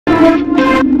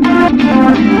Well,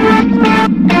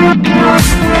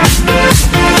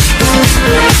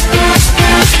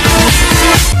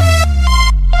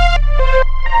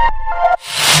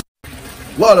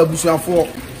 Abusia for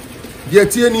the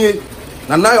TNA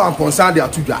and now Amponsah they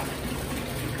are two guys.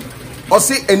 Or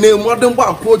say a name modern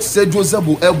one coach said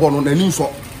Zerbo airborne on the news.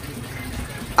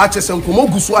 Aches and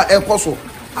Komoguswa air coso,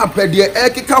 up at the air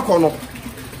kikakono.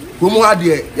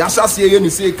 Kumuadia, Yasasi,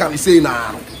 and say, can say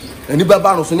now. And the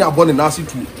Babano Sonia born in Nasi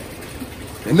too.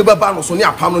 And the Babano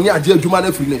Sonia Panonia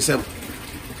Jumane Free.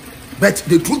 But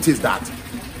the truth is that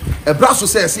a brasso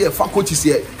says here, for coaches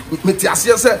here,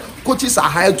 Metiasia said coaches are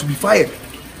hired to be fired.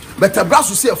 But a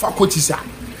brasso say for coaches are.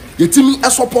 Yetimi a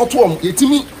support one,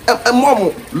 Yetimi a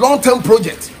mom long-term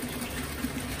project.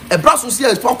 A brasso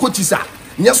says for coaches are.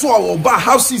 Nyaswa oba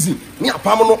house season, near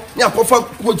Pamano, near Poffa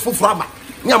coach for Fraba,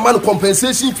 near man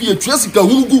compensation for your Jessica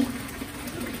Hugu.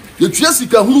 Your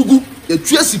Jessica Hugu, your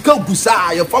Jessica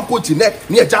Gusa, your for coach in neck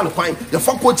near Janoquine, your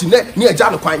for coach in neck near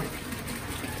Janoquine.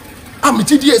 I'm a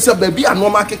TDS baby and no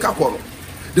market kakoro.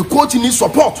 The coach needs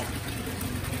support.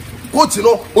 Coach, you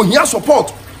know, on your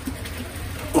support.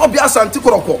 Probably as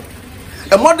Anticoroko.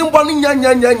 A modern bonning yan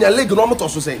leg no motor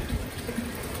say.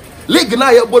 Leg na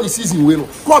your body season win.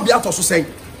 Probably at also saying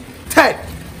 10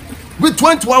 with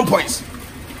 21 points.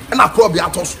 And I probably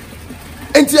at us.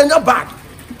 And you're bad.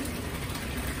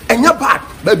 And you're bad.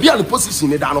 Baby on the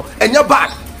position, and you're bad.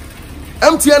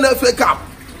 MTN FA Cup.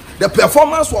 The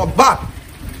performance was bad.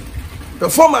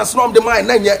 Performance from the mind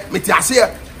nine yet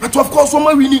metiasia, but of course on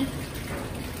my winning.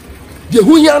 The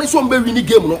Hunyan is on my winning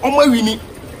game, no on my winning.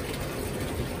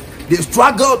 They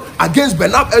struggled against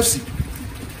Benab FC,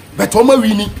 but on my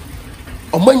winning.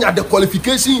 On my the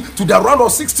qualification to the round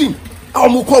of 16.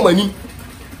 I'm coming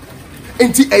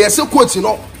in the ASL coach, you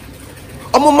know.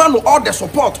 I'm a man all the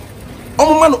support,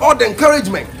 I'm a man all the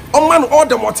encouragement, I'm a man all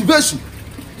the motivation.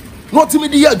 Not to me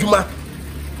the year, Juma.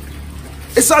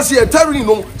 It's as a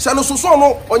terrible, Sano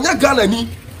Sosono, on your Ghana ni.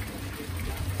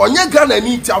 On your Ghana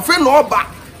ni, a friend or back,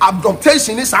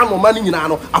 adoption is our money in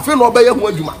Ano, a friend or by a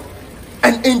Wajuma.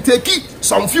 And in take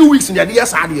some few weeks in the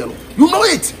years, you know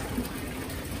it.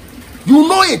 You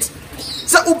know it.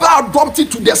 So Uba adopted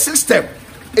to the system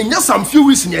in just some few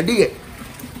weeks in your day.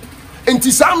 And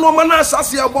Tisano Mana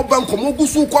Sasia Boban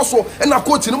Komogusu Koso, and a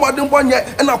coach in modern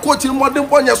Bonya, and a coach in modern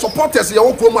Bonya supporters,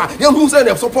 your Okoma, young who's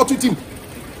any support team.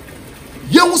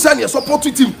 You send your support to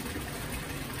him.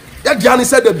 That Gianni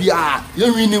said the Bia,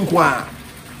 you winning one.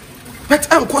 But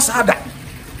I'm Cosada.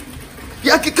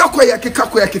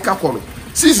 Yakikako.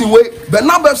 Season way, but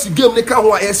now FC game, they can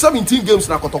 17 games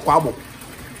na Kotokwabo.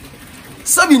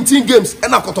 17 games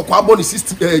and a Kotokwabo is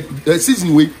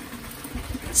season way.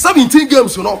 17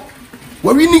 games, you know.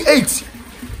 We're winning 8.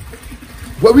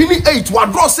 We're winning 8, we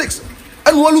draw 6,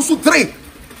 and we lose 3.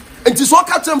 And this all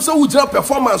catch them so we drop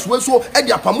performance we so at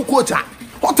their Pamukocha.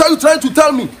 What are you trying to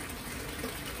tell me?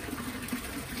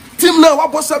 Team now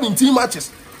about 17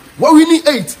 matches. We're winning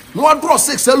 8. No one draw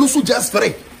 6, and lose just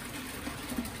 3.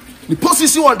 The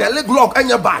position on the leg lock and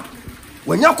your bag.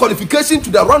 When your qualification to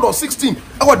the round of 16,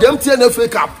 our MTN FA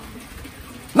Cup.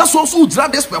 Now so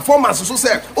drop this performance so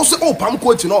say also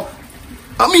Pamukocha, you know.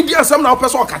 I mean there some now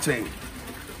person catching.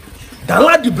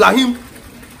 Danlad Ibrahim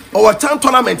our town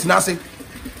tournament now say.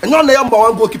 And you're the number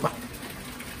 1 goalkeeper.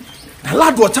 The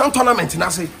lad was town tournament in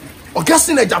Ase.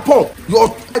 Augustine in Japan, you're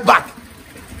back.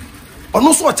 And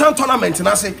also a town tournament in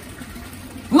Ase.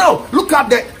 Now, look at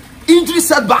the injury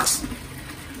setbacks.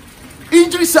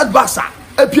 Injury setbacks are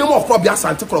a PM of Krobia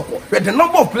Santa Croco. But the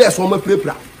number of players from a play.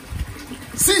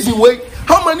 Season way,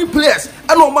 how many players?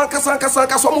 And no man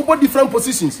Kasanka, some about different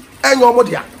positions. And your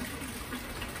body.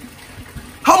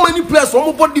 How many players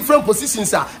from both different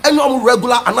positions are and some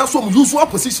regular and some usual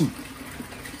position?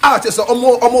 The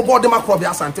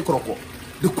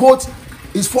coach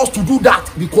is forced to do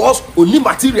that because only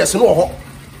materials no.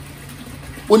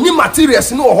 Only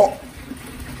materials no.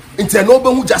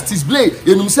 Internobe who just display.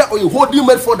 You say oh you hold him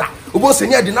for that. Obo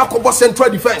senior the Nakobo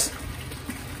central defense.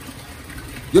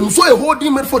 You say you hold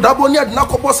him for that. Obo near the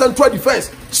Nakobo central defense.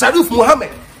 Sharif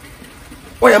Mohammed.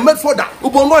 Or you made for that.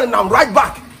 Obo no now right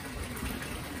back.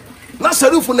 Now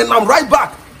Sharif and then I'm right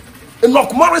back. And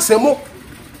knock Morris and more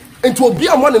into be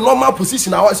a man in normal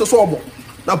position. Now it's a sober.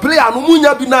 Now player no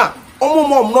munya bina.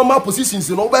 More normal positions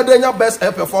in over than your best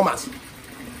performance.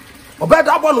 Or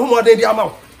better one who more than the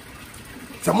amount.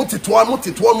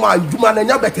 Multi-one my human and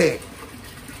your better.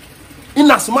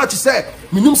 In as much as say,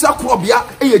 Minimsa Krobia,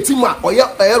 a team or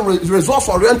a resource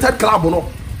oriented club. No,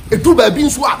 a two baby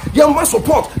swap, young man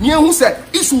support. Near who said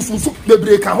issues the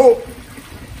break a hole.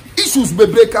 Issues be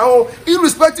break out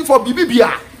irrespective of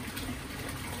BBBA.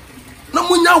 No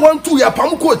munya 1-2 ya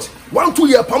pam coach 1-2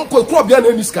 year pam ko club ya na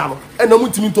ni ska no e na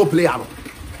mutimi to player no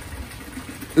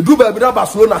edu ba bi na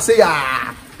Barcelona say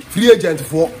ya free agent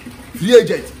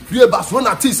free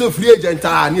Barcelona ti say free agent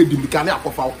na edimika na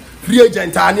akofa free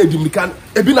agent na edimika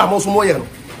ebi na mo so mo ye no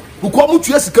because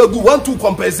mutu sika gu 1-2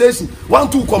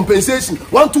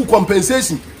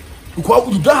 compensation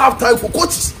because you don't have time for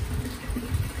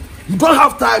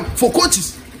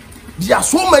coaches. There are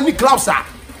so many clubs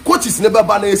coaches never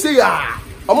ban say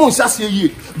among shase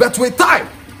ye but with time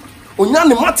onya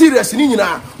ne materials ni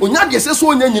nyina onya de se so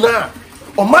onya nyina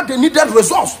o ma the needed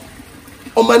resource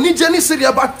o manage any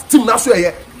serious back team na so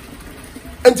ye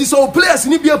and so players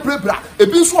ni be prepare e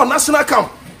bi so national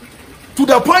camp to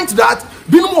the point that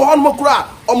binu mo hon mo kura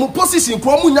o mo position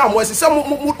ko mo nya mo se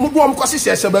mo do mo kwase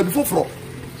hye ba bi foforo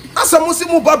asa mo se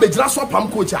mo ba be gira so pam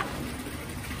coach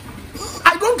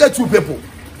I don't get you people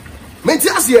menti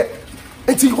ase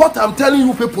until what I'm telling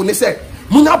you people ni say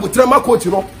munya botre ma coach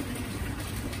no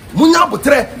munya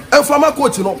botre enfama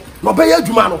coach no obeye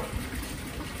adwuma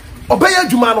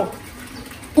no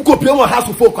ukopie mo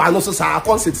house folk ano so sa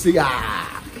concept say ya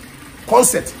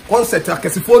concept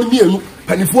akesifo ni mienu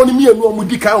panifo ni mienu o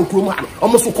mudi kan okrom ha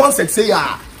o so concept say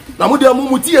ya na mo de mo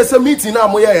muti ese meeting na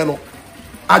mo ye no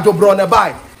adobro na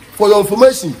buy for your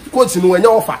information coach no wanya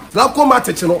offer na ko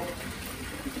Matic no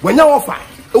wanya offer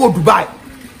e wo Dubai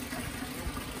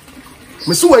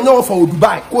me so wanya offer wo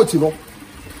Dubai coach no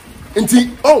nti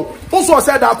so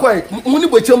say da ko mo ni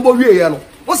bochembo wie ye no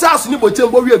mo say aso ni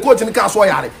bochembo wie coach ni ka so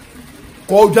yare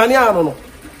ko odwane ano no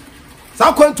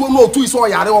sa kwantu no otu iso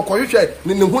yare okohwehwe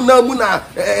ne huna mu na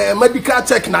medical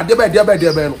check na de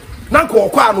be no na ko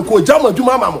kwa no ko jama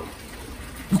adwuma mamo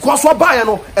because so buy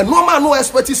no e normal no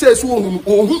expect say so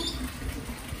ohun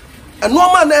e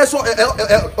normal na so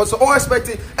expect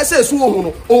say so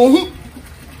ohun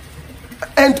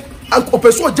and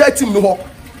opeso jet team no ho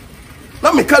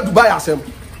na me ka Dubai asem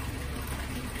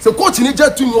se coach ni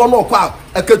jet team no kwa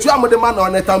akatu amode ma na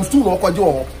on times 2 no kwaje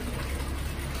ho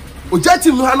o jet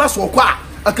team no na so kwa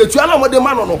akatu amode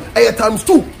ma no times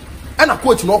 2 and a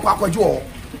coach no kwa kwaje ho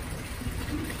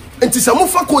enti se mo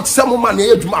fa coach se mo man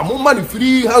e adwuma mo man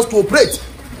free hands to operate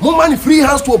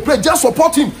just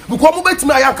support him because mo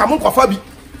betimi aya ka mo kwafa bi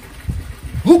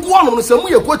mo go no se mo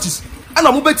ye coaches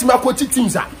ana mo betimi coach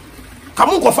teams a ka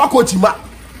mo kwafa coach ma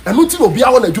enu ti obi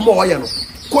awo na adwuma o ye no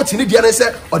coach ni dia ne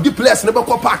say odi players ne be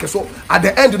ko park so at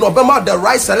the end no obema the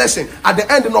right selection at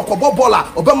the end no ko bola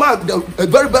obema the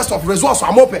very best of results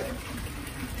amope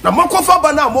na mo kwafa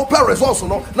ba na mo pe results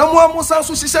no na mo amusa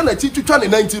so hihye na ti twitwa ne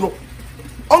 90 no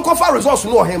Uncle for results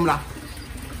no him la.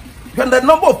 When the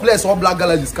number of players or black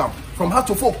galaxies come from how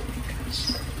to folk.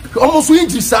 Almost win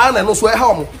Jisan and also a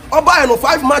home. Or buy no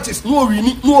 5 matches, no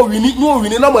winning, no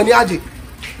money aje.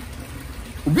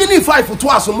 Winning 5 for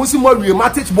twice, so most more we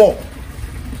Matic ball.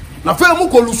 Na fe mu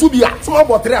ko lusubia, some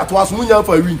about 3 at once munya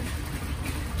for win.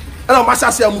 And I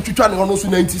must say I'm trying on also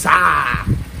 90 ah.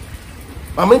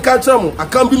 I mean can't tell me, I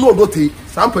can't be no Odotei.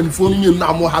 Some phone you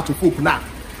now more how to folk now.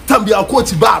 Be a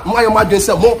coach bad, my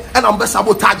emergency more, and I'm best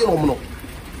sabotaging no.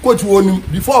 Coach won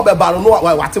before the battle, no,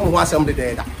 what him was the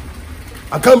dead.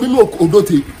 I can't be no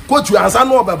Odotei. Coach, you answer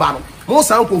no battle.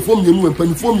 Most uncle from you and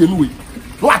penny from you.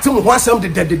 What him was some the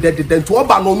dead, to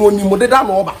Oba no ni more than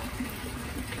over.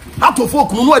 How to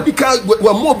folk no, because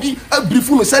we're more be a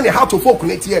brief send how to folk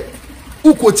net here.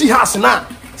 Ukochi has now,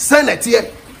 send it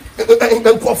here,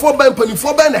 and conform penny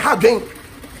for Ben having.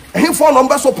 Him phone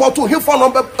number support to him phone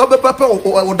number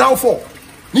or downfall.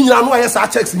 Nina no yes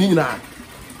checks nina.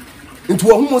 Into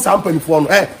a human company phone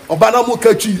obana mo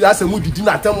kachi that's a moody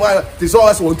dinner tell why this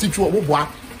always want teach you boa.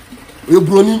 We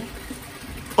brony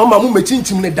on my mum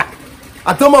chinchim ne da.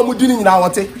 Atama mudi nina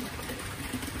wate.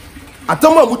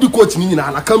 Atama mudi coach nina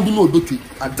and I can't be no Odotei.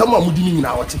 Atama mudi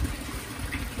nina wate.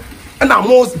 And I'm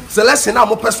more selection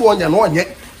I'm person one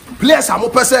yet. Players I'm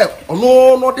person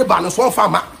no the ban so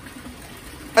farmer.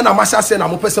 And I must say,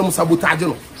 I'm a person sabotage.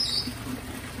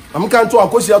 I'm going to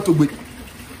Akosia to be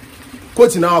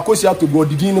coaching our Akosia to go.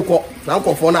 Did you call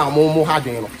Uncle for now? More hard.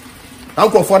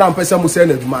 Uncle for them, person was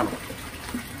saying, man.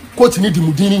 Coach need to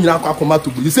Mudini in Akoma to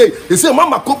be. They say,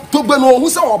 Mamma, to Beno, who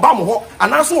saw Obama,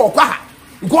 and I saw Okwa.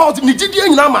 Go out in the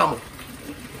Gideon Namam.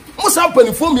 Most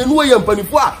happen for me and way and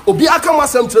Penipua, or be Akama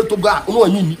Central to go, no,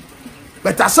 me.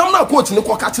 But I some now coaching the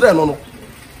Cockatren, no.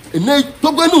 And they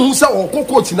to Beno, who saw or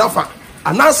coach enough.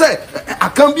 And I say, I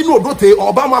can't be no Odotei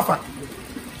or Obama fan.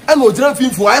 And no general film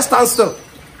for I stand still.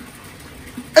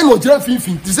 And no general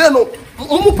film. This is no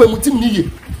Mupemutim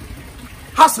Ni.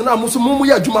 Hasana Musumu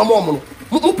Juma Momo.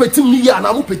 Mupetim Ni and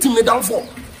Amupetim ne downfall.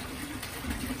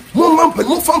 Mum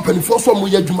fan penny for some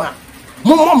Juma.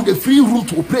 Mum the free room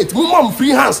to operate. Mum free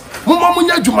hands. Mum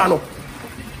Jumano.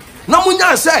 na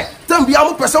munya say tem bia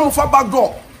mo pese mo fa back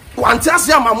door wante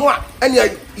ase ama mo a ene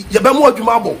ye be mo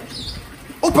adwuma abo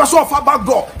o pese o fa back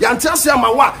door yante ase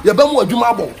ama wa ye be mo adwuma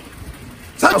abo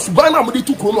sa suban na mo di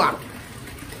tu krom a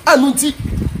anu nti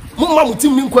mo ma mo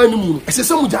tim ni nkwa animu no ese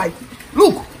se mo jai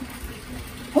look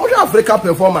mo Africa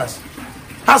performance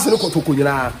has no kotoko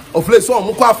nyina of late so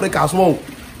mo ko Africa so mo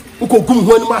ko gum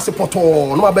ho animu ase poto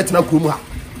no ma betina krom ha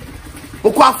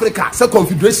Moko Africa, say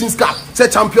Confederations Cup, say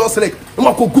Champions League. No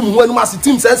ma ko gum ho anuma se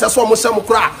team say so mo hyem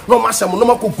kra, no ma hyem, no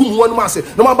ma ko gum ho anuma se,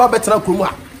 no ma ba betena krom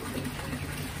ha.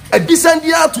 A decent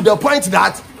year to the point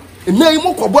that nay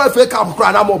mo ko boy FA Cup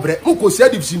kra na mo bre, mo ko see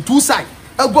division 2 side,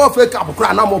 e go FA Cup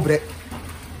kra na mo bre.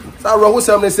 Sa ro ho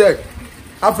sem ne say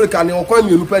Africa ne o kwa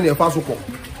mienu pe ne e fa so ko.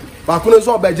 Ba ko ne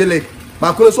so obeje league,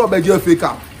 ba ko ne so obeje FA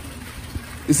Cup.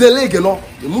 E say league no,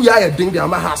 mu ya ye ding de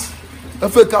ama has.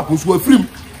 FA Cup so afrim.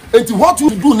 And what you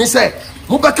do, they say,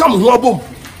 Muba come who are boom.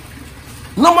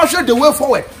 No matter the way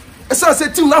forward. As I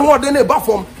said, team now more than a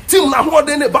bathroom, team now more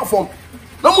than a bathroom.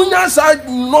 No munya side,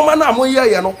 no man, I'm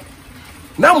here, no.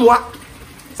 Now what?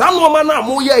 Some woman,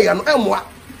 I'm here, no, and what?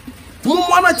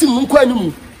 Mumwana team,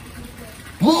 Mukanimu.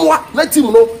 Mumwa, let him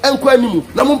know, and Quanimu.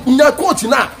 Now, Munya coach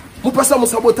now, Mupasamo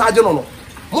sabotage, no.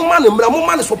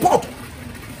 Mumman support.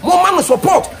 Mumman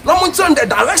support. Now, Munson the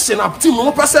direction of team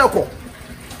Mupasako.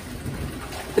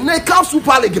 Na CAF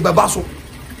Super League bebaso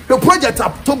the project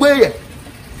up to be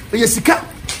yesika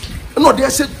no dey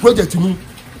say project mu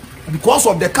because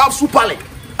of the CAF Super League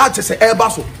a che say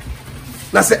ebaso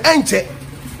na say enche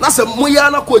na say moya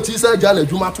na coach say ja na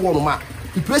adwuma to no ma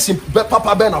the pressing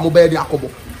papa be na mo be dey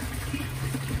akobo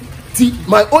ti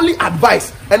my only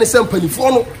advice any say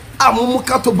mpanifo no amumu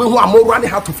ka to be hu amoro ne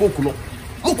ha to folk no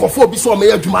mo kofo bi so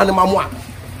me adwuma ne ma mo a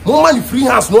mo man free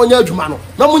hands no nya adwuma no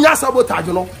na mo nya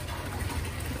sabotage no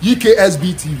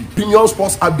EKSB TV, Premium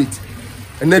Sports Update.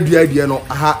 And then the idea no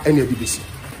aha any BBC.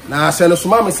 Now send us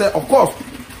mama say of course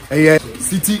a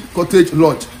City Cottage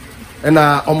Lodge. And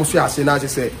almost I say now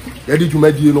say ready to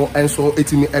make you know and so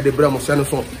 18 at the Brimah channel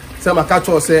so. Say my catch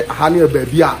say aha near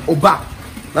baby oba.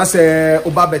 Na say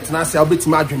oba bet na say obeti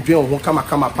ma dwendwen ho kama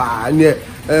pa ne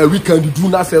weekend do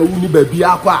na say uni baby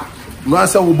akwa. No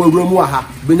say wo bawura mu aha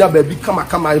benya baby kama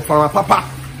infama papa.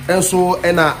 And so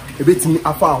ena ebetimi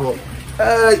afa ho.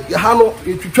 Hano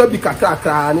twitwa bi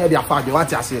kakra na de afa de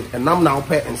wati ase enam na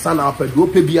ope ensa na ope do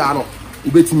ope bia no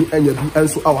ubetimi anya bi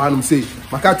enso awanum sei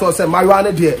maka to say mayo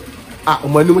ne de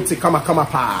omanim te kama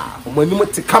pa omanim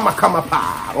te kama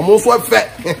pa omo so fe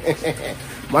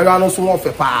mayo no so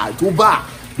ofe pa to ba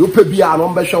do ope bia no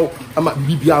mbehwe ama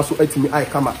bibia so atimi ai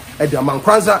kama e de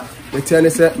amankranza we tie ne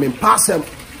say me passem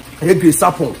e Prince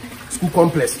Oppong school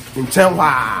complex in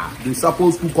Chenwa Prince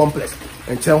Oppong school complex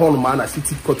and Chenwa no man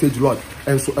City Cottage Lodge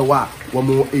and so ewa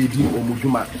womo AD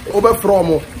omuduma over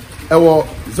from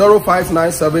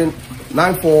 0597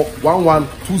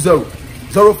 941120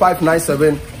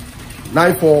 0597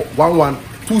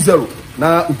 941120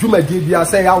 na uduma die bia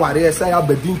say ya ware say ya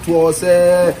badin to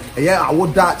say eya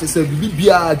awoda che say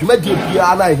bibia uduma die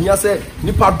bia na hia say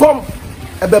nipa dom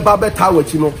ebeba beta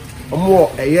wachi no omo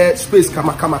eye space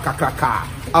kama kakaka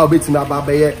I'll be to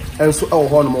Nababe and so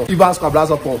Honmo. Evans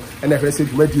Cablaza Pong and the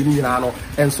recipe Medinano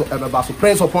and so ever. So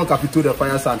Prince Oppong Capito the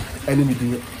Fire Sun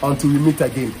enemy until we meet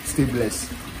again. Stay blessed.